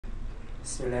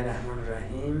بسم الله الرحمن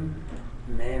الرحیم.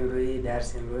 امروز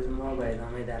درس امروز ما با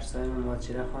ادامه درس‌های ما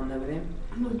چی را خوانده بودیم؟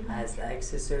 از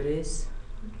اکسسوریز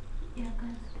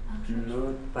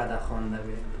نوت پد خوانده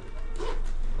بودیم.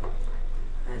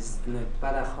 از نوت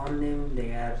پد خواندیم،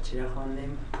 دیگر چی را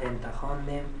خواندیم؟ پنت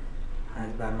خواندیم. از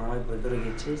برنامه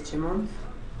بزرگ چی ماند؟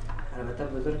 البته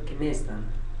بزرگ که نیستن،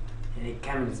 یعنی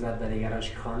کم نسبت به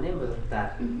دیگراش که خواندیم بزرگتر.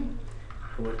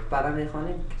 نوت پد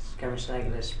میخوانیم کم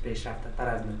شکلش پیشرفته تر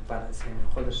از نوت پد است، یعنی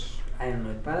خودش این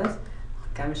نوت پد است،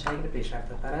 کم شکل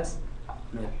پیشرفته تر از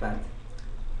نوت پد.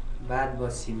 بعد با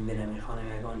سیمبل میخوانیم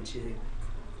یگان چیزی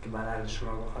که بدل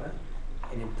شما بخوره،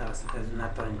 یعنی توسط از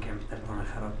نتوانیم کامپیوترتان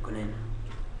خراب کنین.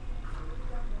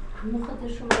 همون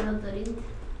خود شما را دارید؟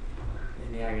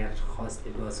 یعنی اگر خواستی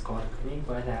باز کار کنی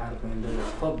باید اول ویندوز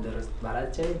خوب درست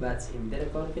بلد شوی، بعد سیمبل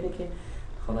کار کنی که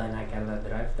خدای نکرده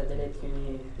درایو تا دلیت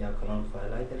کنی یا کلان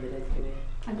فایل های تا دلیت کنی.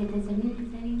 اگه در زمین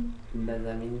بزنیم؟ در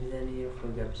زمین بزنی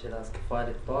خوب گپ شد است که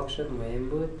فایلت پاک شد مهم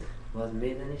بود، باز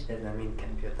میزنیش در زمین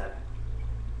کامپیوتر.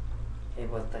 ای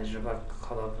باز تجربه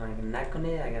خدا کنه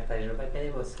نکنه، اگر تجربه کنی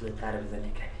باز سلوتر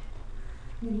بزنی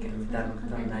کنی کامپیوتر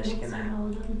مطمئن نشکنه.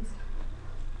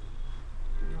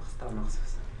 نقص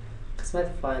قسمت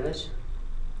فایلش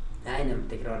اینم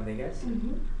تکرار دیگه است،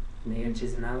 دیگه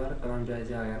چیز نباره. کلام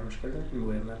جایزی اگر مشکل داشت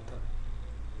میگویم برتا.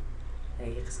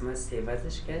 اگه قسمت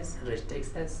سیوازش که است ریچ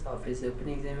تکست است، آفیس اوپن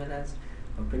اگزیمل است،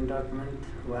 اوپن داکمنت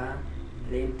و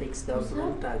پلین تکست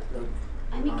داکمنت تایتل.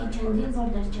 امی که چندین بار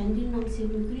در چندین نام سیو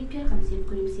میکنیم که رقم سیو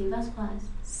کنیم سیواز خواهد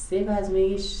سیواز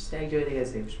میگیش یک جای دیگه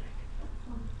سیوش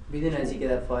میگی بدون از اینکه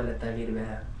در فایل تغییر به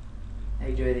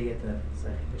یک جای دیگه در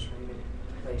صحیحش میگیری.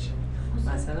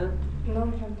 مثلا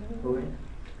خوبه؟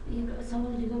 یک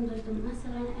سوال دیگه هم داشتم.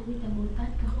 مثلا امی که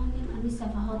بولپد که خواندیم امی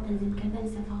صفحات تنظیم کردن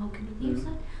صفحات که بدیم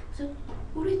مثلا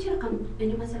او رو چه رقم،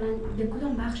 یعنی مثلا در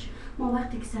کدام بخش ما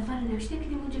وقتی که سفر نوشته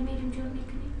کنیم اونجا میریم جا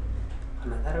میکنیم؟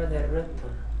 نظر به ضرورت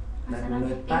مثلا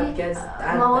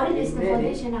موارد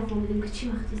استفادهش نفهمیدیم که چی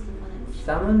وقت استفاده میشه.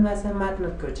 زمان مثلا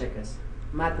متنت کوچک است،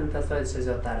 متن تا سایزش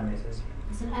زیادتر میسازی.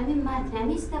 مثلا همین متن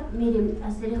همین استپ میریم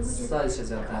از طریق سایزش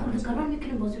زیادتر میسازی. کاران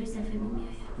میکنیم بازوری صفحه ما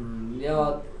میآید.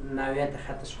 یا نوعیت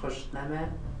خطش خوش نمیاد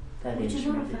تغییرش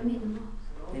چطور رو فهمیدم؟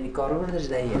 یعنی کاربردش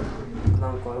دیگه،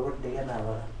 کدام کاربرد دیگه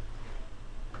نداره.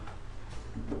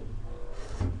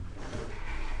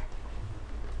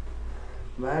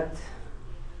 بعد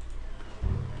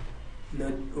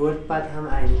ورد پد هم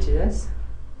عین چیز است،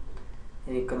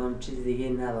 یعنی کدام چیز دیگه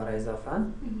نداره اضافه،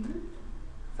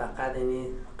 فقط یعنی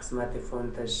قسمت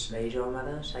فونتش لیجا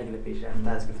آمده، شکل پیشرفته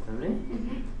از گفتم نه،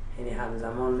 یعنی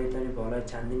همزمان میتونی بالای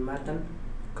چندین متن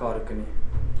کار کنی،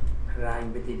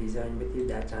 رنگ بدی، دیزاین بدی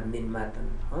در چندین متن.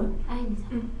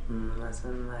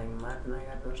 مثلا این متن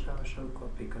اگر داشته باشم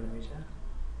کپی کنم میشه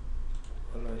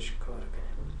بالایش کار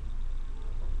کنیم.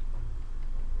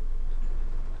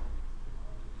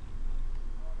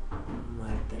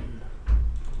 متن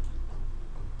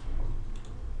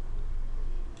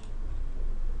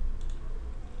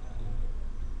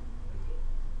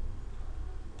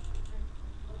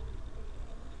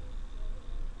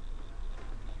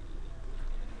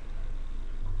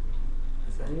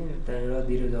تغییرات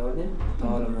دیروز آوردیم تا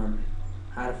حالا ما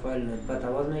هر فایل نوتپد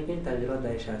آواز میکنیم تغییرات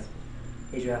درش هست،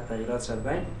 هیچ وقت تغییرات شد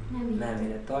بین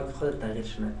نمیره تا که خود تغییر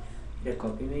شد. یه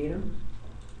کپی میگیرم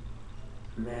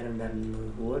میرم در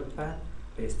ورد پد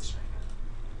پیستش میکنم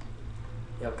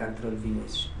یا کنترل وی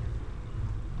میشه.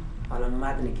 حالا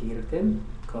متنی که گرفتیم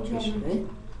کپیش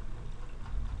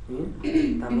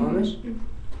نه تمامش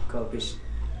کپیش.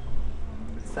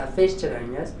 صفحهش چه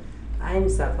رنگ است؟ این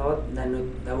صفحات در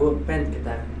پن که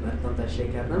در براتون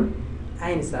تشریح کردم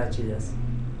این سر چیز است،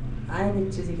 این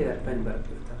چیزی که در پن برات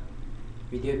گفتم.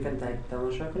 ویدیو پن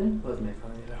تماشا کنید باز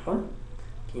میفهمید خب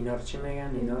که اینا رو چی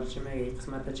میگن، اینا رو چی میگن، این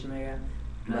قسمت رو چی میگن،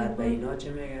 بعد به اینا چی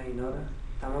میگن، اینا رو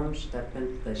تمامش در پن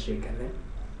تشریح کردیم.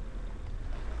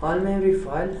 حال میروی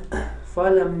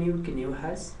فایل هم نیو که نیو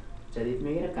هست جدید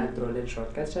میگیره، کنترل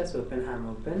شورتکتش هست، اوپن هم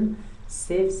اوپن،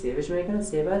 سیوش میکنه.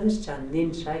 سیو ازش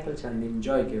چندین شکل چندین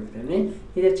جای گرفته نه،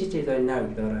 این چی چیزای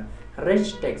نوی داره.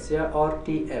 ریچ تکست یا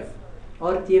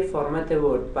RTF فرمت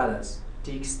ورد پد است،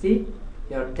 TXT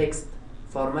یا تکست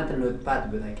فرمت نوتپد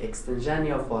بوده که اکستنشن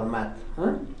یا فرمت.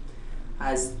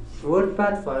 از ورد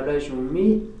پد فایل های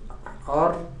عمومی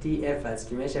RTF است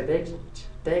که میشه ریچ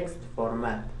تکست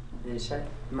فرمت، یعنی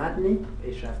متنی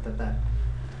پیشرفته تر.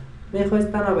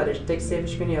 میخواید بنابراش تکست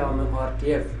سیوش کنی یا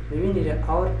RTF میبینید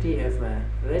RTF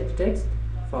ریچ تکست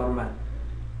فرمت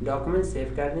داکومنت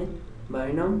سیو کردین با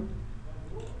اینم،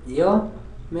 یا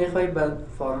میخواید با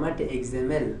فرمت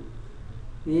XML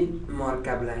این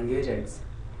مارکاپ لنگویج است،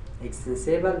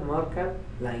 اکستنسیبل مارکاپ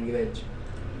لنگویج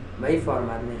به این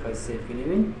فرمت میخوای سیو کنی.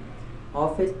 ببین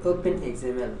آفیس اوپن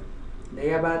XML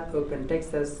دیگه بعد اوپن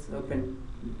تکست است اوپن.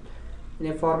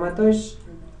 این فرمتاش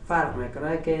فرق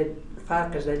میکنه که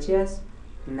فرقش در چی است؟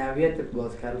 نوعیت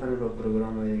باز کردن رو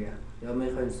پروگرام های دیگه. یا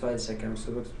میخواین سایز شکم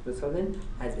سبک بسازین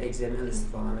از XML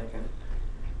استفاده میکنین.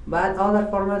 بعد آدر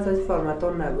فرمت از فرمت ها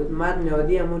نبود. متن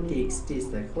یادی همون TXT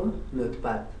است خب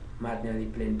نوتپد متن یادی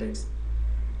پلین تکست.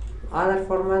 آدر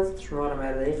فرمت شما رو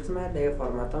میرده این قسمت دیگه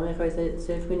فرمت ها میخوای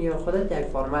سیف کنی یا خودت یک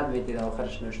فرمت میتید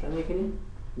آخرش نوشته میکنی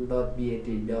 .bat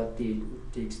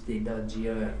 .txt .gif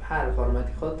هر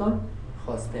فرمتی خودتان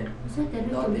خواستین.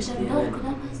 .html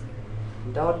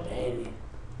 .any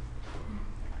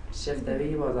شفت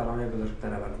دوی باز علامه بزرگتر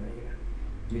برات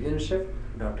میگیره. بدون شفت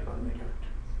کار میکنه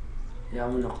یا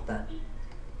همون نقطه.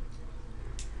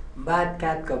 بعد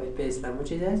کات کپی پیست همون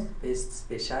چیز هست. پیست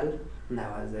سپیشل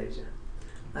 19 جا.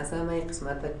 مثلا من این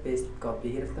قسمت پیست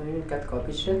کپی گرفتم. میبین کات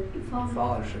کپی شد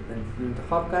فعال شد.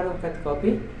 انتخاب کردم کات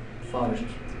کپی فعال شد.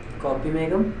 کپی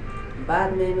میگم.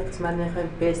 بعد من این قسمت میخوایم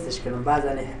پیستش کنم. بعضا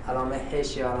علامه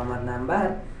هش یا علامه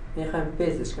نمبر میخوایم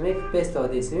پیستش کنم. یک پیست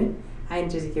عادی است. این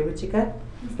چیزی که بود چی کرد؟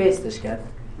 پیستش کرد.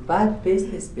 بعد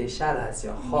پیست اسپیشل هست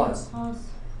یا خاص.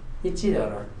 این چی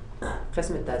دارن؟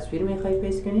 قسم تصویر میخوای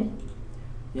پیست کنی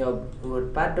یا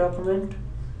وردپد داکومنت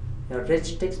یا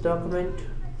ریچ تکست داکومنت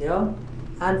یا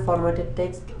unformatted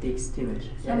text TXT میشه.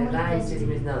 یعنی رنگ چیزی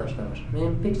میز نداشته باشه.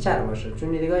 میگیم پیکچر باشه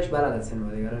چون دیگهش برات هستین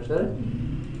ما دیگرش داره.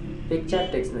 پیکچر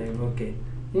تکست میگیم اوکی.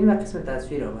 این قسم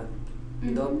تصویر آمد.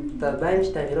 در بینش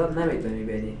تغییرات نمیتونی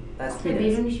بدی. تصویر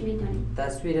بیرونش میتونی.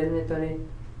 تصویر میتونی.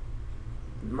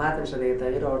 متنش دیگه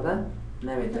تغییر آوردن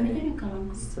نمیتونی. میتونی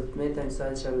کلام کنی. میتونی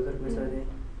سایزش بزرگ بسازی.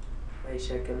 به این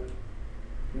شکل.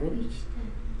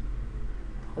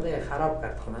 خدا خراب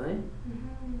کرد خدا نه؟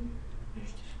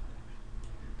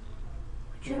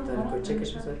 میتونی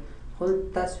کوچکش بسازی.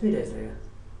 خود تصویر است دیگه.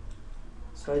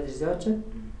 سایزش زیاد شد؟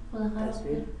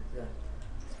 تصویر زیاد.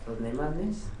 استاد نعمت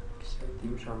نیست؟ که شاید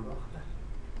دیمشان باخته.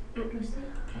 راستی؟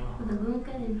 خدا گم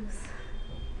کردیم روز.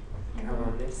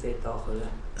 کمان سه تا خوده.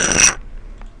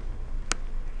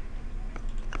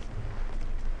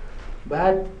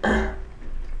 بعد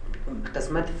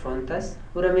قسمت فونت است.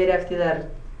 او را میرفتی در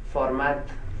فرمت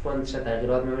فونتش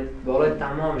تغییرات میبرید. بالای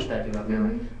تمامش تغییرات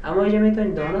میبرید. اما اینجا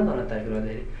میتونید دانه دانه تغییرات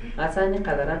دارید. مثلا این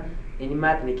قدرا یعنی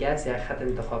متنی که هست یک خط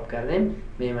انتخاب کردیم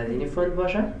میم از اینی فونت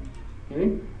باشه.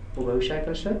 ببین او به اون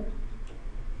شکل شد.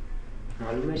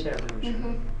 معلوم میشه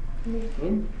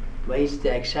ببین و ایست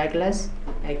یک شکل است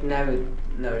یک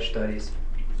نوشتاری است.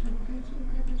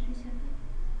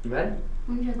 بله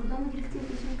اونجا کدام گرفتی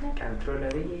پیشون کرد؟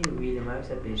 کنترل روی ویل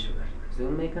ماوس پیش بر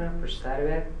زوم میکنم پشت سر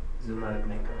بیاد زوم اوت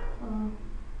میکنم.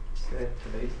 صورت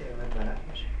تلویزیون و برات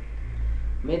میشه.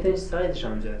 میتونی سایزش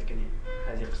هم زیاد کنی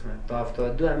از این قسمت تا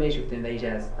 72 همیشه بتونید اینجا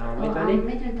هست. اما میتونی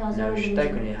نوشته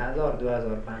کنی 1000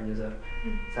 2000 5000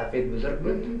 صفحه بزرگ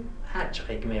بود هر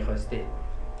چقدر که میخواستی.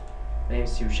 نیم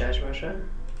 36 باشه.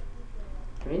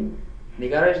 ببین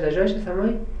نگارش در جایش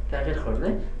تمامی تغییر خورد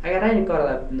نه؟ اگر این کار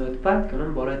را نوتپد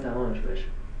کنم بالای تمامش بشه.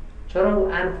 چرا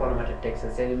او unformatted text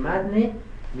است یعنی متن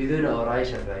بدون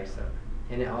آرایش از رئیس داد.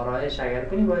 یعنی آرایش اگر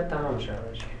کنی باید تمامش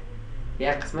آرایش کنی.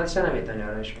 یک قسمتش نمیتونی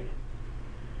آرایش کنی.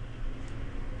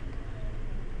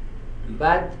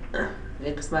 بعد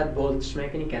این قسمت بولدش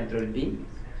میکنی کنترل بی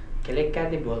کلیک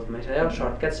کردی بولد میشه یا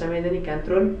شارتکتش میدونی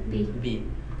کنترل بی.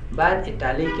 بعد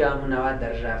ایتالیک یا همون 90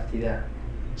 درجه رفتیده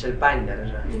 45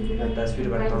 درجه تصویر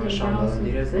براتون نشان دادم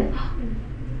دیروز نه.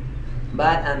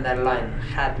 بعد اندرلاین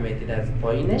خط میتید از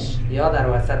پایینش یا در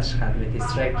وسطش خط میتید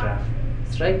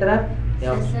استرایک طرف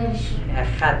یا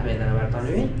خط میدنه براتون.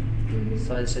 ببین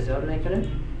سایزش زیاد میکنه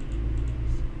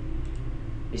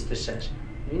 26.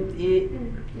 این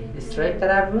استرایک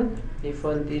طرف بود این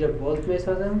فونتی رو بولد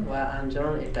میسازم و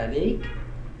همچنان ایتالیک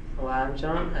و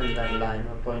همچنان اندرلاین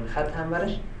و پایین خط هم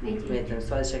برش میتونم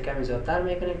سایزش کمی زیادتر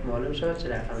میکنیم که معلوم شود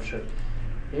چه رقم شد.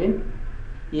 ببین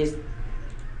این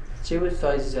چی بود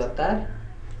سایز زیادتر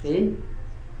این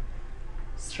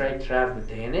استرایک طرف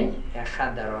بود یعنی یک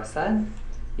خط در وسط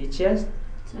این چی است؟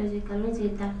 سایز کلمه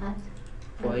زیادتر خط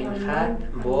پایین خط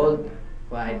بولد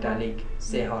و ایتالیک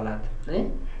سه حالت نه؟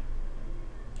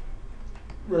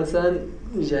 مثلا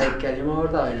اینجا یک کلمه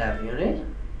آورده آی لف یو نه؟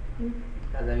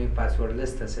 از همین پسورد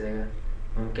لیست هست دیگه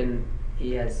ممکن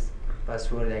این از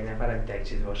پسورد یک نفر هم یک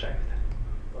چیز باشه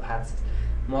و حدس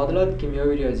معادلات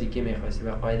کیمیایی ریاضی که میخواستی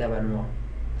به قاعده بنما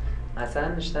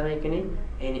مثلا نشته میکنی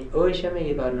این اوش هم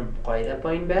میگه بر قاعده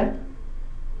پایین بر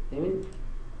ببین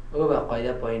او به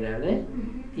قاعده پایین رو نه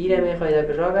این رو میخوای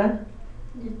در کجا بر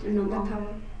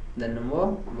در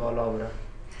نما بالا برا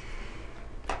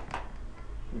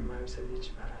این موسیقی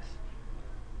چی بر است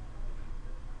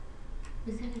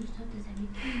بزنیم استاد زمین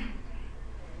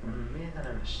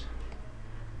میدونمش.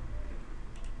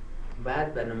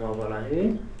 بعد به نما بالا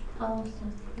ببین.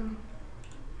 استاد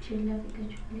چله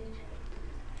بگه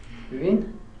ببین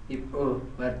او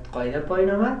برد قاعده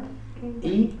پایین آمد،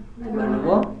 ای به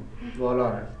نما بالا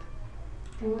رفت.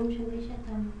 تمام شو میشه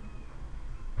تمام.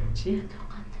 چی؟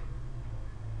 طاقت.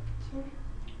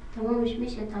 تمامش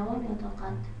میشه توان یا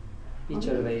طاقت؟ ای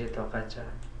چرا دیگه طاقت چرا؟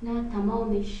 نه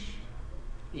تمامش.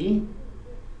 ای؟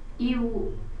 ای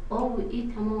او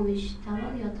ای تمامش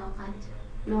توان یا طاقت؟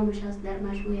 نامش از در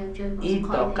مجموع یک جای باز ای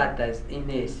قاعده. طاقت است، این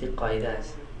نیست، این قاعده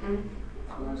است.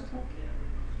 خب استاد.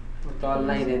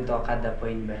 مطال نیدین طاقت در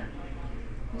پایین به.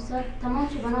 استاد تمام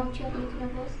چه بنام چی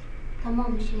میتونه باز؟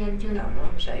 تمامش یک جای.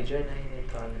 تمامش یک جای نیدین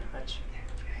تا هرچی.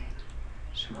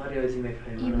 شما ریاضی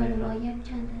میفهمید. این بنما یک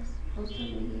چند است؟ استاد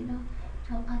میگه اینا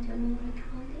طاقت یا نمره که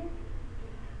خونده؟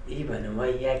 ای به نما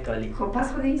یک کالی. خب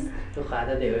پس خودیست؟ تو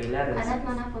عدد اویلر است. عدد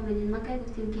ما نفهمیدیم. ما که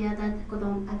گفتیم که عدد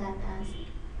کدام عدد است؟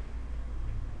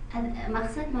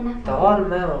 مقصد ما نفهمیدیم. تا حال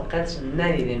ما واقعتش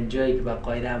ندیدیم جایی که با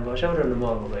قاعده هم باشه و رو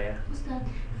نما بگوید. استاد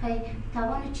خیلی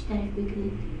توان چی تعریف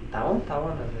میکنید؟ توان است.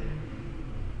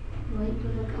 وای تو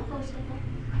که خوش است.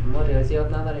 ما ریاضی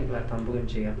یاد نداریم که براتون بگیم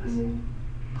چی گپ است.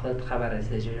 خودت خبر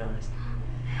است جوجان است.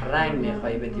 رنگ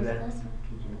میخوای بدی به.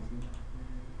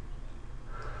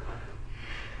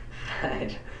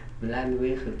 خیر بلند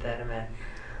بوی خودتر من.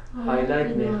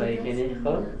 هایلایت میخوای کنی،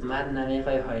 خب متن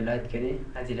نمیخوای هایلایت کنی،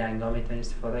 از این رنگ ها میتونی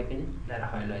استفاده کنی در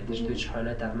هایلایتش. توش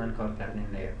هایلایت از من کار کردیم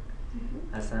دیگه.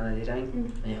 اصلا از این رنگ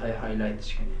میخوای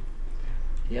هایلایتش کنی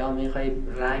یا میخوای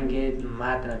رنگ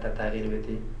متن تا تغییر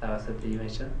بدی توسط این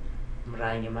میشه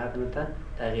رنگ متن تا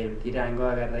تغییر بدی. رنگ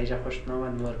ها اگر دیگه خوشت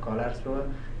نامد مور کالرز بگو،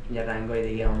 اینجا رنگ های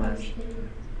دیگه هم هست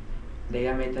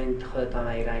دیگه میتونید خودت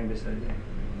هم یک رنگ بسازی.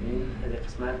 این از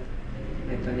قسمت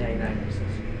میتونی یک رنگ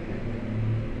بسازی.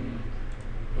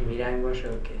 این رنگ باشه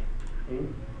اوکی. این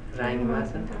رنگ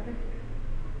متن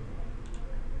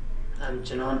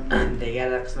همچنان دیگر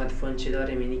در قسمت فونت چی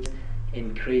داریم؟ اینی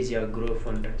increase یا grow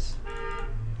فونت است.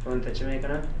 فونت چه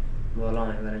میکنم؟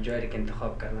 بالا میبره جایی که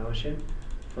انتخاب کرده باشیم.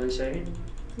 فونت شوید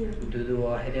دو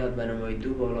واحد یاد به نمای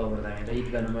 2 بالا برده میره،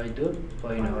 یک به نمای 2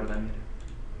 پایین برده میره.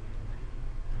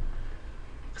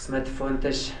 قسمت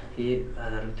فونتش این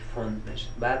عدالت فونت میشه.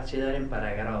 بعد چی داریم؟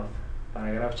 پاراگراف.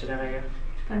 پاراگراف چی میگه؟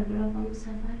 پاراگراف هم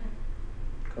سفره.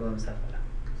 کدام سفره؟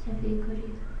 صفحه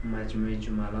کرید. مجموعه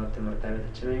جملات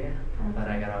مرتبط چی میگه؟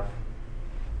 پاراگراف.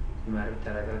 مربوط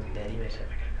به ادبیات دری میشه فکر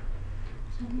کنم.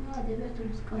 شما ادبیات رو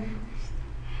کار نداشت.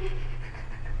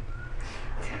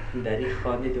 دری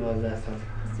خواندی 12 سال.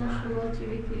 شما چی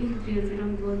بگیرید؟ ریاضی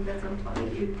رو 12 سال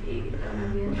خواندید.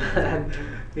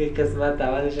 این قسمت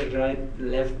اولش رایت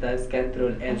لفت است،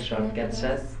 کنترل ال شارتکتش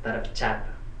است، طرف چپ.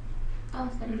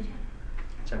 سریم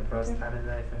چپ راست هر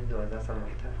نفهمی 12 سال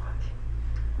مکتب خواندی.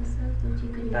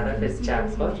 طرف چپ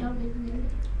خود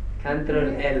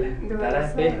کنترل ال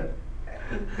طرف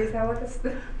بی‌سواد است.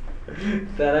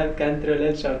 طرف کنترل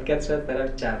ال شارتکتش است،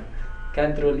 طرف چپ.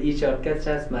 کنترل ای شارتکتش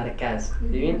است، مرکز.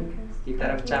 ببین این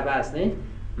طرف چپ است نه؟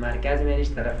 مرکز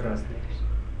میریش طرف راست میریش.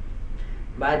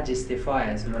 بعد جستیفای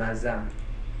است، منظم.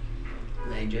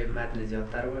 اینجای متن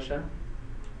زیادتر باشه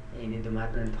این دو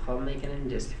متن انتخاب میکنیم،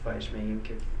 جستیفایش میگیم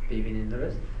که ببینین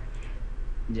درست.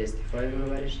 جستیفای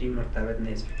ببرش این مرتبط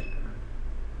نیست فکر کنم.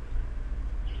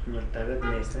 مرتبط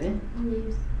نیست نه؟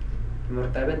 نیست.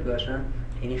 مرتبط باشن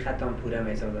اینی خط هم پوره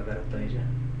میسازه برات اینجا.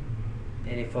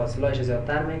 یعنی فاصله هاش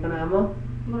زیادتر میکنه اما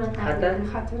خط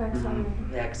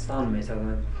یکسان میسازه.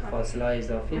 فاصله های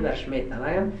اضافی برش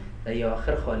میتونم در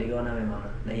آخر خالیگاه نمیمانه،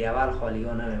 در اول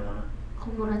خالیگاه نمیمانه.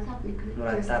 خب مرتب میکنه.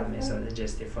 مرتب میسازه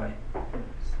جستیفای.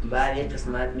 بعد یک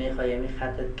قسمت میخوای همین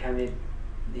خطت کمی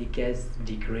یکی از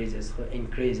decreases خب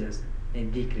increases نه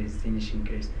decrease اینش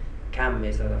increase کم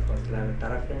میسازه فاصله به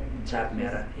طرف چپ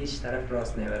میاره، هیچ طرف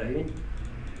راست نمیره. ببین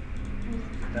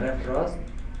طرف راست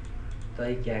تا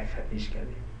یک خطیش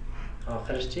کردی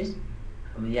آخرش چیز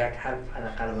همون یک حرف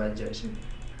حداقل باید جایشه.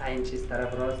 این چیز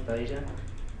طرف راست تا اینجا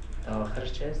تا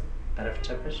آخرش چیست طرف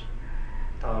چپش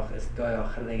تا استگاه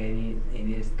آخر دیگه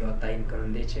این استگاه تعیین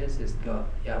کننده چیست استگاه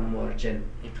یا مارجن.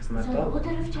 این قسمت ها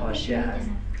حاشیه هست.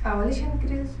 اولش هم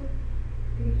کریز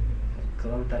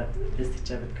کدام طرف دستی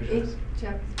چپت کجاست؟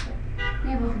 چپ.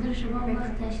 نه با خود شما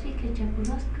وقت تشریح که چپ و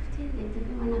راست گفتید یک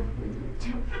دفعه من نفهمیدم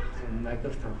چپ. من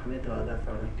گفتم خونه 12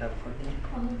 سال مکتب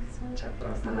خوندی چپ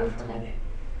راست نفهمیدی.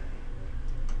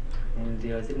 این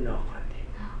ریاضی نخوندی.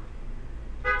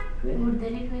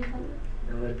 مردری میخواد.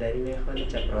 مردری میخواد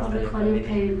چپ راست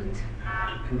نفهمیدی.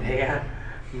 دیگه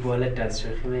بولت از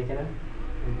شوخی میکنم.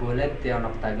 بولت یا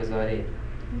نقطه گذاری.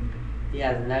 این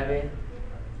از نوع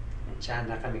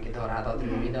چند رقمی که داره اعداد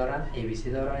رومی دارن ABC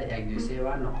داره 1 2 3 و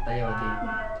نقطه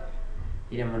عادی.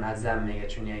 این منظم میگه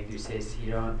چون 1 2 3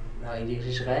 ایران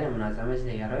انگلیسیش غیر منظم است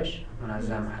دیگرش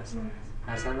منظم هست.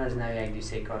 اصلا از 9 1 2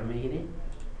 3 کار میگیری.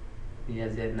 دیگه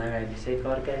از 9 1 2 3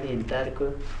 کار کردی انتر کو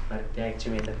برای یک چی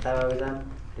میتر تبا بزن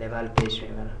لول پیش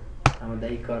میبره. اما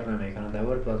دیگه کار نمیکنه.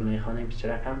 دوباره باز میخوانیم که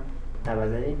چه رقم تبا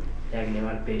زدی یک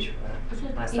لول پیش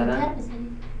ببره. مثلا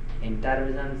انتر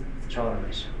بزن 4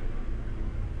 میشه.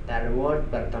 در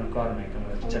وارد براتون کار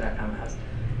میکنه چه رقم هست.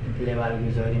 لیبل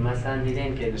گذاری مثلا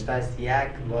دیدین که نوشته است 1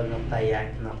 باز نقطه 1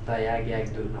 نقطه 1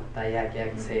 1 2 نقطه 1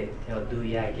 1 3 یا 2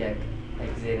 1 1 یک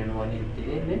زیر عنوانی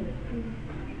دیدین نه؟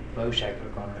 با او شکل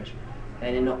کار میشه.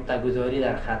 یعنی نقطه گذاری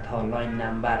در خط ها لاین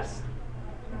نمبرز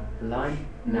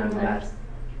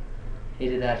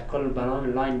این در کل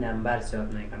بنام لاین نمبرز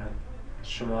یاد میکنه.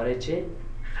 شماره چی؟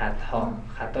 خط ها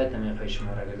خطای میخوای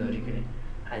شماره گذاری کنی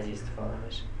از استفاده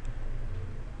میشه.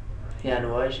 یه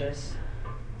انواعش هست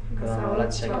کدام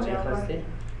حالت شکلی خواستی؟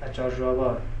 بچه ها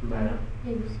جوابا بله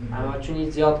اما چون این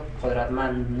زیاد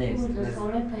قدرتمند نیست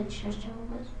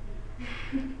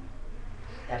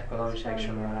در کدام شک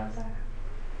شماره هست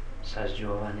 6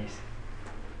 جوابا نیست.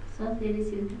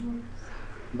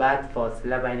 بعد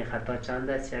فاصله بین خطا چند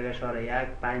است؟ 1.15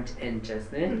 انچ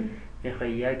است نه؟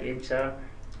 میخوای 1 انچ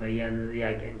و 1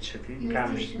 انچ شدی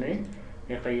کمش نه؟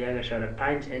 میخوای 1.5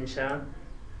 انچ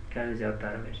کم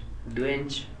زیادتر میشه 2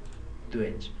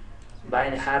 انچ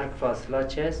بین هر فاصله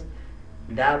چیست؟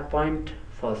 10 پوینت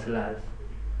فاصله است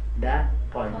 10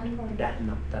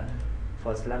 نقطه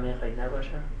فاصله میخوای نباشه؟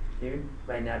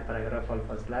 بین هر پاراگراف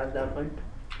فاصله است 10 پوینت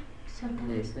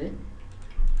نیست نه؟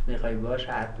 میخوای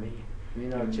باشه حد میگی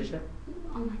این حال چشه؟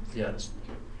 زیاد شد.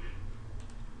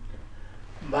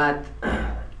 بعد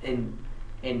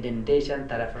اندنتیشن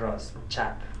طرف راست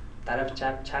طرف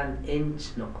چپ چند انچ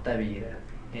نقطه بگیره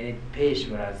یعنی پیش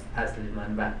بر از اصل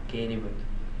منبع که اینی بود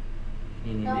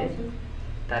اینی نه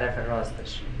طرف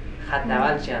راستش خط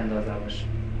اول چه اندازه باشه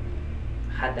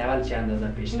خط اول چه اندازه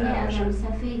پیشتر باشه یعنی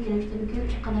صفحه‌ای که نوشته میکنیم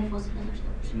چقدر فاصله داشته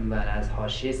باشه بله از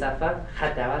حاشیه صفحه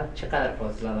خط اول چقدر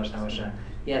فاصله داشته باشه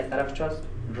یه از طرف چاست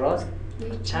راست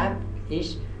چپ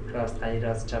ایش راست خیلی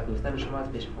راست چپ گفتم شما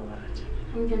از پیش مبارک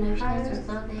اونجا نوشته از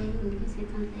استاد انگلیسی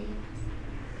تان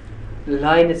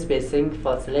لاین سپیسینگ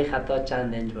فاصله خطا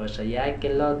چند انچ باشه 1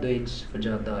 الی 2 انچ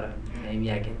وجود داره یعنی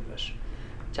 1 انچ باشه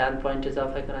چند پوینت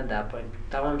اضافه کنن 10 پوینت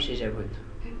تمام 6 بود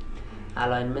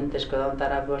الاینمنتش کدام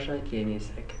طرف باشه که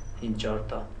نیست این 4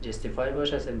 تا جستیفای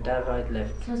باشه سنتر رایت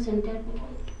لفت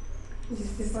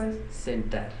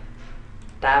سنتر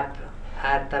تب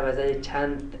هر تب از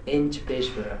چند انچ پیش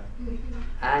بره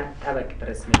هر تب که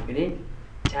پرس میکنی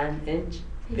چند انچ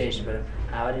پیش بره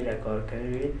اولی را کار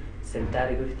کنی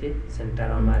سنتر گفتی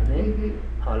سنتر آمد نه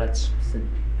حالت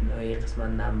این قسمت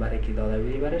نمبره که داده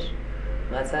بودی برش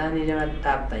مثلا اینجا من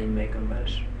تب تعیین میکنم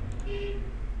برش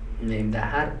نیم در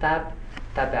هر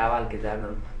تب اول که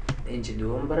زدم انچ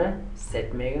دوم بره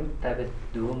ست میگم تب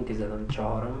دوم که زدم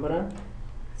چهارم بره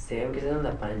سیم که زدم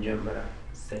در پنجم بره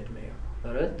ست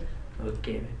میگم درست؟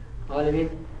 اوکی میگم حالا بین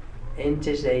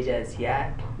انچش در اینجا از 1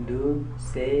 2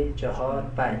 3 4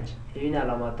 5 این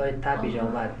علامت های تب اینجا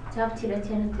آمد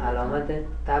علامت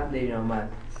تب اینجا آمد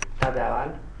تب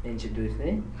اول انچ دوست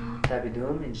نه تب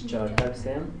دوم انچ 4 تب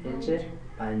سیم انچ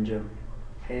پنجم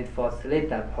یعنی فاصله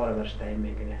تب ها رو برش تعیین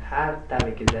میکنه هر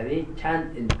تبی که زدی چند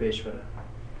انچ پیش بره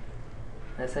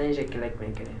مثلا اینجا کلیک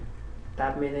میکنی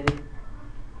تب میدنی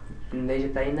اینجا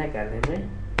تعیین نکردیم نه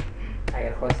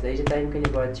اگر خواسته اینجا تعیین کنی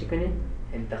باید چی کنی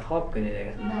انتخاب کنی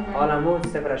دیگه حالا مون 0.5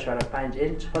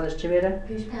 انچ خودش چی میره؟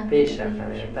 پیش رفته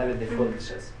میره تب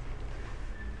دیفولتش هست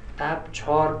تب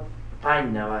 4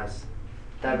 5 نوع است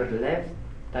تب لفت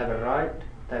تب رایت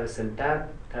تب سنتر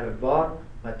تب بار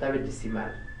و تب دسیمل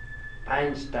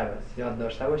 5 تب است یاد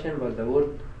داشته باشین باز دور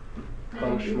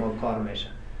کار شما کار میشه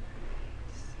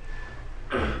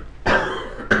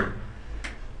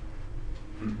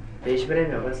پیش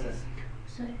بریم یا بس هست؟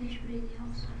 پیش بریم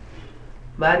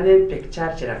بعد به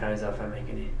پیکچر چه رقم اضافه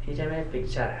میکنی؟ اینجا می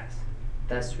پیکچر هست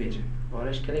تصویر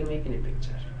بالش کلیک میکنی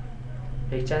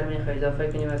پیکچر میخوای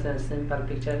اضافه کنی مثلا سیمپل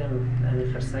پیکچر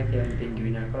همین خرسک یا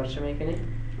پینگوین کار چه میکنی؟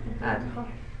 اد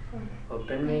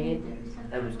اوپن میگی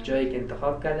امروز جایی که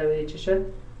انتخاب کرده بودی چه شد؟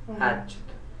 اد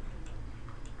شد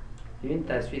ببین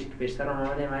تصویر که بیشتر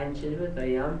آمده این چیز بود و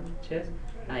هم چیز؟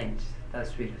 این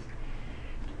تصویر است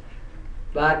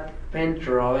بعد پنت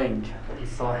دراوینگ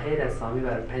ساحه رسامی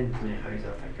بر پنت میخوای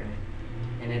اضافه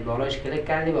کنی یعنی بالاش کلیک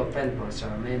کردی با پنت باز شد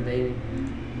من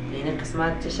این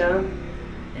قسمت چه شد؟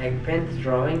 یک پنت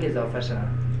دراوینگ اضافه شد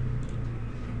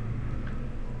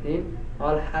این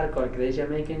حال هر کار که دیجا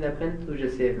میکنی در پنت اوجا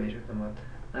سیف میشود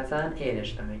مثلا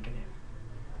اینش تا میکنی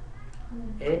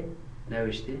ای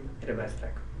نوشتی رو بسته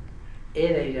کن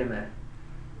ای در اینجا نه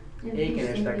ای که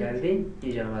نوشته کردی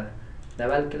اینجا آمده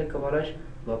دبل کلیک بالاش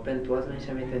با پن باز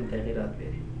میشه میتونی تغییرات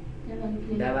بیاری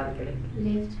دبل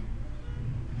کلیک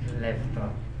left ها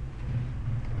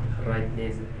right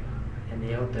نیزه یعنی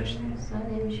یاد داشتی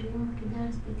ساده میشه که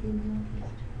درس بدیم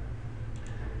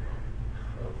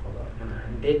خدا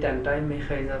کنه دیت اند تایم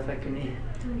میخوای اضافه کنی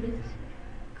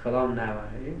کلام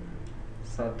نواری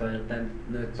ساعت دقیقا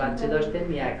نوتپد چه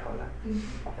داشتیم یک حالت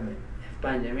F5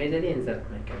 میزدی انسرت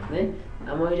میکرد نه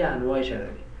اما اینجا انواعش داری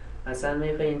مثلا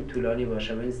میخوای این طولانی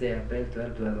باشه ببین 3 اپریل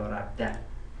 2017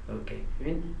 اوکی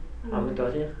ببین همون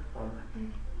تاریخ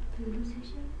آمد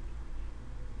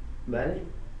بله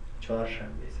 4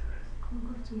 شنبه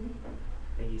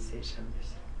بگی 3 شنبه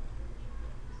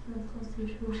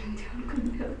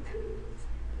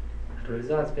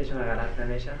روزا از پیش من غلط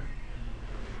نمیشه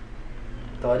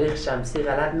تاریخ شمسی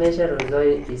غلط میشه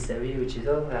روزای عیسوی و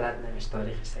چیزا غلط نمیشه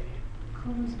تاریخ عیسوی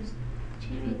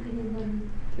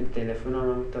تو تلفن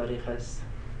هم تاریخ هست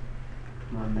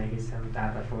ما نگیسم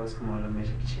در دفعه باز که معلوم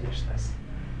میشه که چی نشته است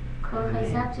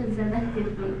کاغذ ثبت زدن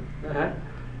تلفن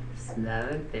نه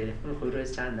تلفن خود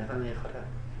روز چند دفعه میخوره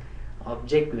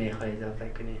آبجکت میخوای اضافه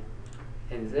کنی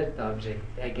انزرت آبجکت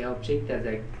یک آبجکت از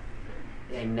یک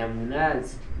نمونه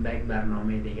از یک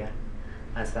برنامه دیگر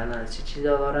مثلا از چه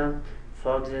چیزا دارم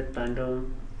فاکزت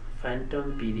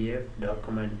فانتوم پی دی اف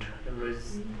داکومنت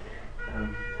امروز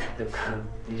دکان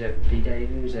اینجا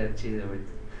اینجا چیز بود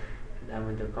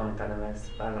همون دکان کلمه از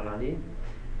برنامه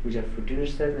اینجا فوتو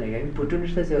نشته است نگه این فوتو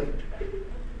نشته است یا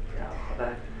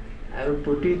اون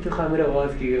فوتوی تو خامره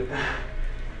باز کی گفت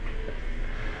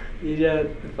اینجا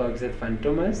فاکزت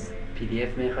فانتوم است پی دی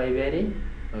اف میخوای بیاری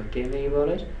اوکی میگی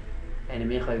بالاش یعنی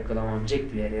میخوای کدام آبجکت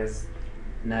بیاری از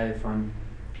نوع فان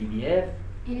پی دی اف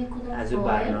از اون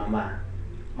برنامه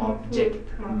آبجکت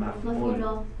مفعول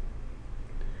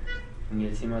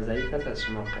انگلیسی ما ضعیف است از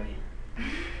شما قوی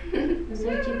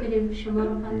بذار چی بریم شما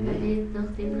رو خط بدید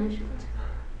دختیم نشد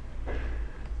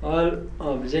حال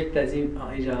آبجکت از این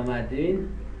اینجا آمد ببین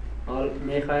حال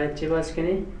میخواید چی باز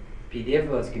کنی؟ پی دی اف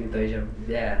باز کنی تا اینجا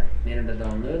میرم در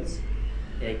دانلودز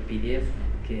یک پی دی اف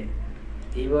که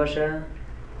ای باشه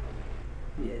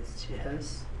چی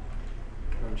هست؟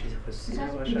 کنم چیز خصوصی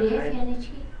نباشه پی دی اف یعنی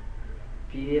چی؟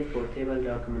 پی دی اف پورتیبل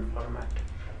داکومنت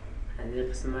فرمت از این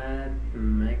قسمت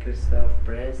مایکروسافت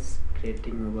پرس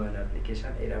کریتینگ موبایل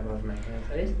اپلیکیشن ایره باز میکنم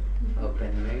سریست اوپن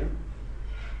میگم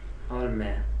حال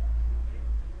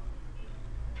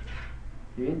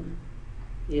ببین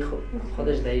این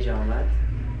خودش در اینجا آمد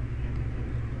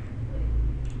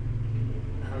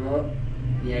اما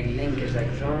یک لینکش در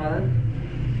کجا آمدن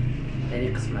یعنی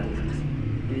قسمت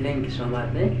این لینکش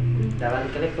آمد نه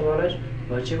دول کلیک بالاش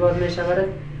با چی باز میشه برد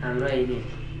همراه اینی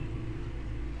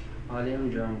حالی هم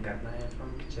جام کرد نه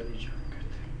یفهم که چلی جام کرد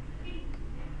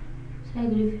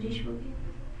ساید ریفریش بگید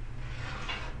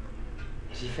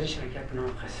ریفریش بگید کنم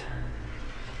قصه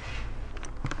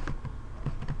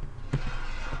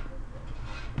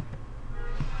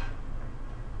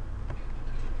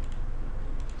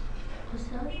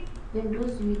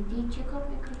ویندوز ویدی چه کار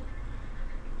میکنه؟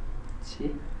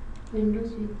 چی؟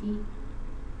 ویندوز ویدی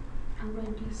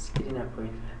اسکرین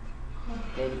اپوینتمنت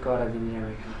این کار از این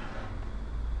میکنه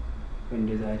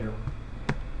ویندوز آیرو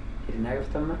این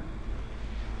نگفتم من؟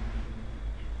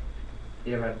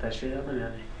 یه بر تشریح دادم یا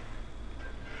نه؟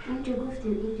 اونجا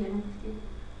گفتیم اینجا نگفتیم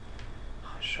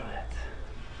شاید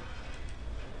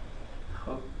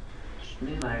خب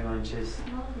میمرگان چیز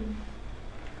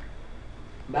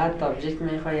بعد آبجکت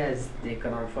میخوای از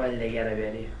کدام فایل دیگر رو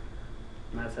بیاری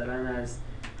مثلا از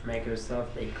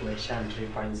مایکروسافت اکویشن 3.0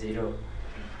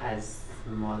 از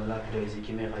معادلات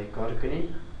ریاضیکی میخوای کار کنی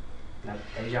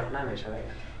اینجا نمیشه بگم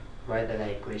باید در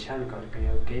اکویشن کار کنی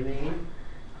اوکی میگی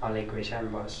حال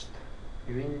اکویشن باست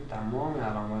ببین تمام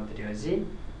علامات ریاضی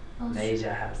در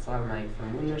اینجا هست حال من یک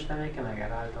فرمول نوشته میکنم اگر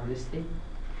حال دانستی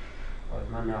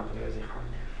باید من ناق ریاضی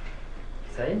خوندم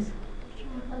صحیح؟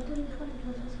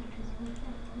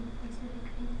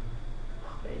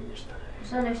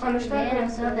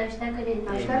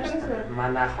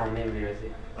 من نخواندیم ریاضی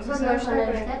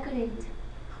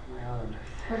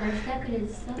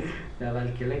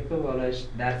دول کلیک کو بالاش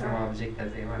درس ما آبجکت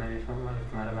از ایوان میفهم ولی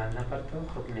مرا بند نپرتو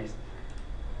خوب نیست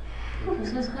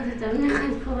اساس خودتان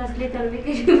نخواهید خوب اصلی تر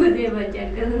بکشی بوده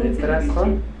بچه کنم ترس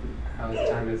خون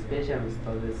چند روز پیش هم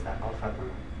استاد ثقافت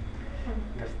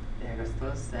یک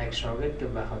استاد یک شاگرد که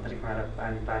به خاطر که مرا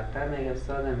بند پرتر میگه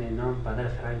استاد می نام پدر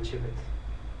فرنگ چی بود؟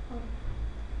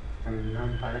 نام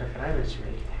پدر فرنگ چی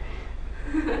میگه؟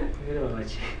 میگه بابا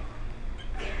چی؟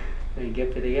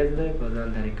 گپ دیگه زده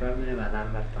بازال در کار میگه بعدا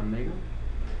برتان میگم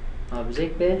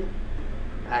آبجکت به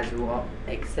از او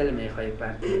اکسل میخوای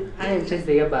پرتی این چیز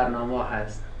دیگه برنامه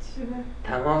هست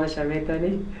تمامش هم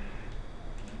میتونی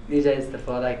اینجا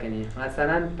استفاده کنی.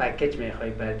 مثلا پکیج میخوای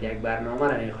پرتی یک برنامه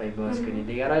رو میخوای باز کنی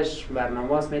دیگرش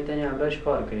برنامه هست میتونی همراهش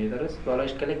کار کنی درست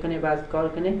بالاش کلیک کنی بعد کار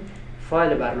کنی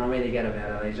فایل برنامه دیگر رو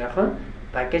بیاره اینجا خب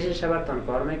پکیجش براتون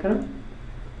کار میکنم.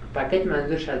 پکیج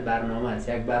منظورش از برنامه است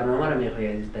یک برنامه رو میخوای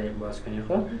از این طریق باز کنی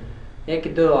خب یکی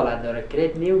دو حالت داره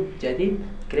کریت نیو جدید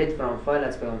کریت فرام فایل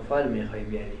از کدام فایل میخوای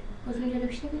بیاری باز اونجا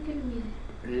نوشته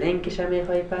میکنی لینکش هم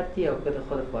میخوای پرتی یا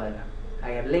خود فایل هم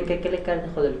اگر لینک کلیک کردی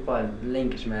خود فایل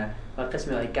لینکش میاد و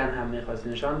قسم آیکن هم میخواست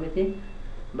نشان بدی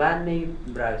بعد می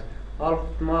براوز حال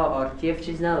ما RTF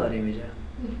چیز نداریم اینجا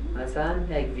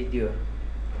مثلا یک ویدیو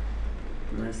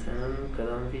مثلا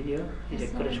کدام ویدیو اینجا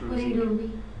کلش موزیک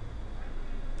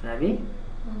نمی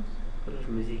کلش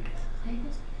موزیک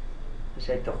است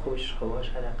شاید تا خوش خوباش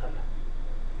حداقل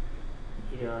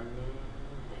ایرانی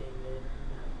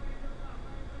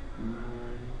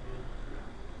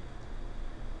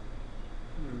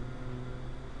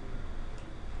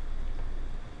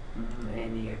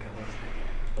این دیگه که باز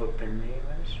نکنه اوپن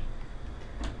میبرش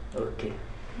اوکی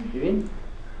ببین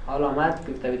حالا آمد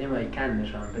گفته بدیم آیکن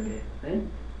نشان بده نه؟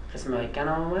 قسم آیکن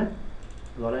هم آمد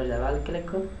بالاش اول کلیک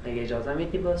کن اگه اجازه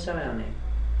میدی باز شوه یا نه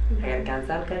اگر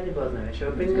کنسل کردی باز نمیشه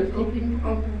اوپن گفتی؟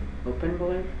 اوپن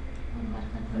بگویم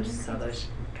صداش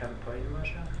کم پایین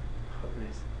باشه خوب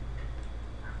نیست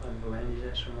خب بگویم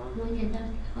اینجا شما ما اینجا درد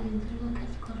خانیم در با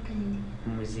کسی کار کنیم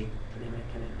موزیک پلی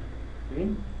میکنیم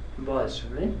ببین باز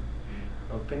شد نه؟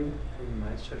 اوپن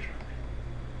باز شد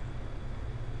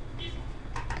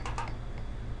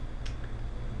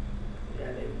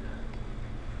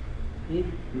این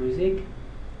موزیک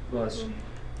باز شد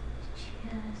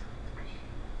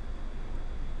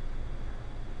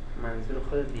منظور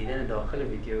خود دیدن داخل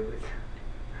ویدیو بود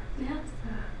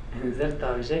انظر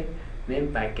تابشک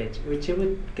نیم پکیج او چی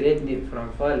بود؟ کرید نیو فرام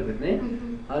فایل بود نه؟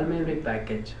 حال میم روی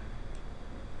پکیج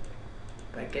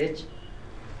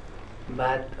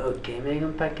بعد اوکی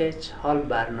میگم پکیج حال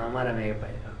برنامه رو میگه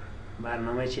پیدا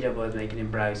برنامه چی رو باز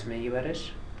میکنیم براوز میگی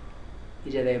برش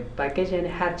اینجا دیگه پکیج یعنی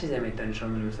هر چیز میتونی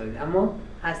شامل بسازید اما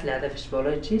اصل هدفش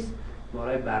بالای چیست؟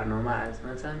 بالای برنامه هست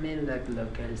مثلا میریم در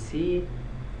لوکل سی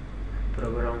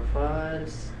پروگرام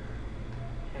فایلز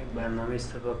یک برنامه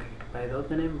سبک پیدا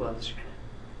کنیم بازش کنیم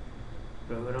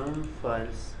پروگرام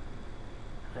فایلز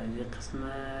از این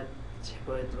قسمت چی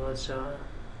باید باز شود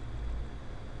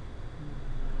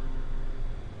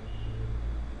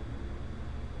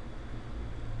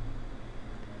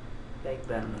یک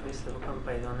برنامه سبک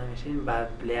هم پیدا نمیشه این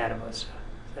بعد پلیر باز شود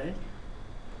صحیح؟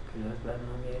 کلاس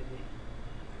برنامه دی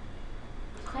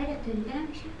خیلی تریده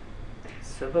نمیشه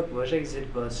سبک باشه که زیر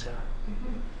باز شود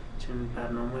چون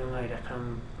برنامه ما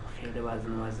رقم خیلی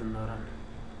وزن دارن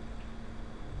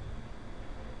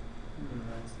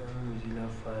مثلا موزیلا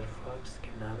فایرفاکس که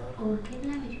نداره اورکل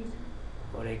نمیشه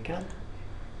اوریکل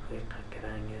که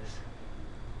رنگ است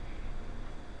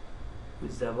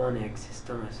زبان یک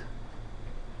سیستم است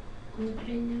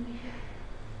اورکل نمیشه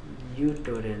یو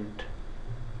تورنت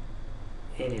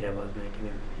اینی را باز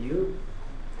میکنیم یو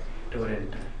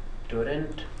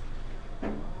تورنت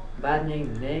بعد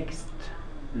میگیم نکست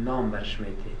نام برش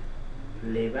میدی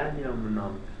لیبل یا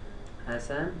نام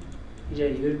اصلا اینجا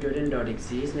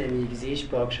uTorrent.exe نمی اگزیش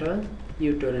پاک شد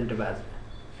uTorrent باز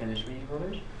کنش میگی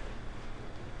بارش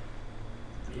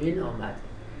این آمد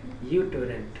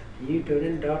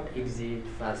uTorrent.exe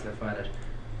فاصله فایلش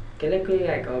کلیک کنی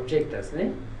یک آبجکت است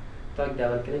نه تا که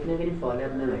دبل کلیک نکنی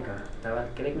فعالیت نمیکنه دبل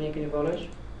کلیک میکنی فعالش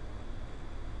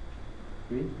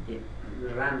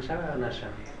رن شد یا نشد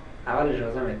اول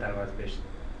اجازه میتر باز بشت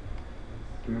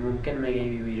ممکن میگه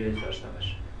این ویدیو داشته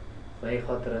باشه و این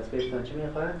خاطر از پیشتان چی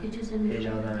میخواه؟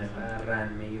 اجازه میخواه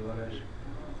رن میگی باراش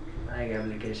اگه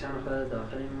اپلیکیشن خود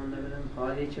داخلی مونده بدم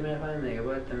حالی چی میخواه میگه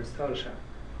باید انستال شد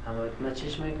اما ما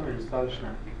چیش میکنم انستالش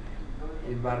نم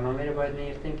این برنامه رو باید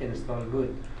میگرتیم که انستال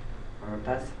بود اما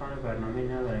متاسفانه برنامه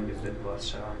نداریم که زود باز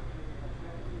شد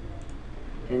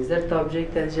انزرت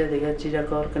آبجکت از جا دیگه چی را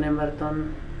کار کنیم براتون؟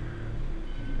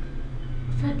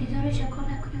 سر دیدارش کار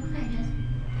نکنیم خیلی هست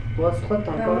باز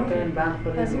خودتان کار کنین بند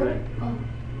خورده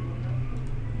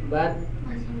بعد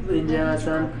اینجا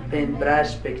مثلا پینت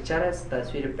برش پکچر است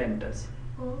تصویر پینت است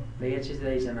دیگه چیز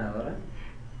دیگه نداره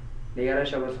دیگه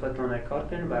راش باز خودتان کار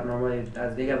کنین برنامه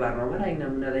از دیگه برنامه را یک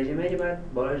نمونه دیگه میری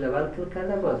بعد بالاش دبل کلیک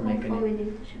کرده باز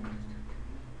میکنی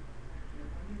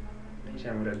میشه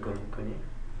امور گم کنی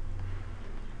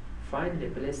find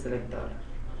replace selector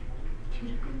چی رو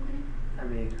کن کنیم؟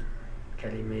 همین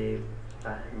کلمه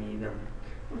فهمیدم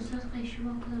استاد خیلی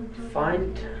شما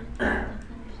کدام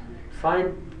find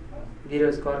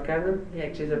دیروز کار کردم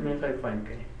یک چیز رو میخوای فایند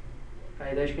کنی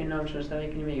پیداش کنی نامش نشته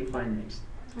میکنی میگی فایند نیکست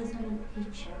مثلا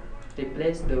هیچ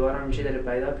ریپلیس دوباره هم چی داره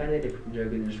پیدا کرده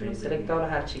جایگزینش کنی سلکت آل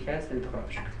هر چی که هست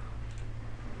انتخابش کن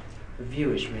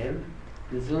ویوش میم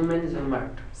زوم ان زوم اوت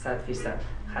 100%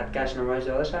 خطکش نمایش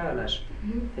داده شد یا نشد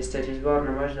استاتیس بار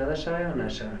نمایش داده شد یا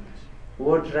نشد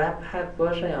ورد رپ حد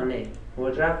باشه یا نه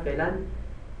ورد رپ فعلا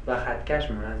با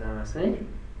خطکش منظم است نه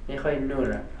میخوای نو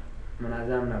رپ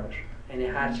منظم نباشه یعنی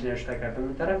هر چی نوشته کردم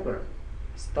اون طرف برو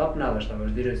استاپ نداشته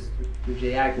باش دیروز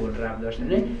یک ورد رپ داشته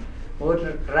نه ورد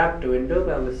رپ تو ویندو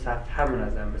به صفحه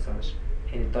منظم بسازش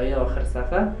یعنی تا آخر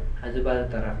صفحه از او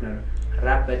بعد طرف نرو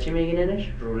رپ به چی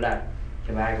میگیننش رولر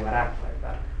که به یک ورق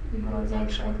منظم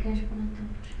شد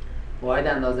واحد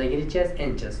اندازه گیری چی است؟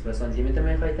 انچ است به سانتی متر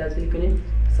میخوای تبدیل کنی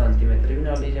سانتی متر ببین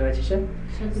حالا اینجا به چی شد؟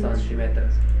 سانتی متر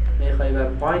است میخوای به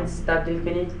پوینتس تبدیل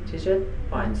کنی چی شد؟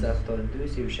 پوینتس 72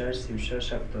 36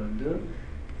 36 72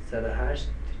 108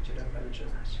 چرا بدن شد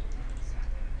 8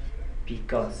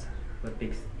 پیکاس و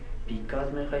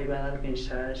پیکاس میخوای بدل کنی 6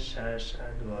 6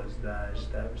 12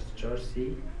 18 24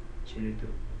 30 42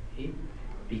 این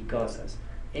پیکاس است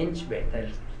انچ بهتر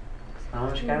است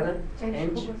تمامش کردن؟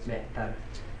 انچ بهتر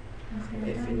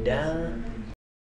افندن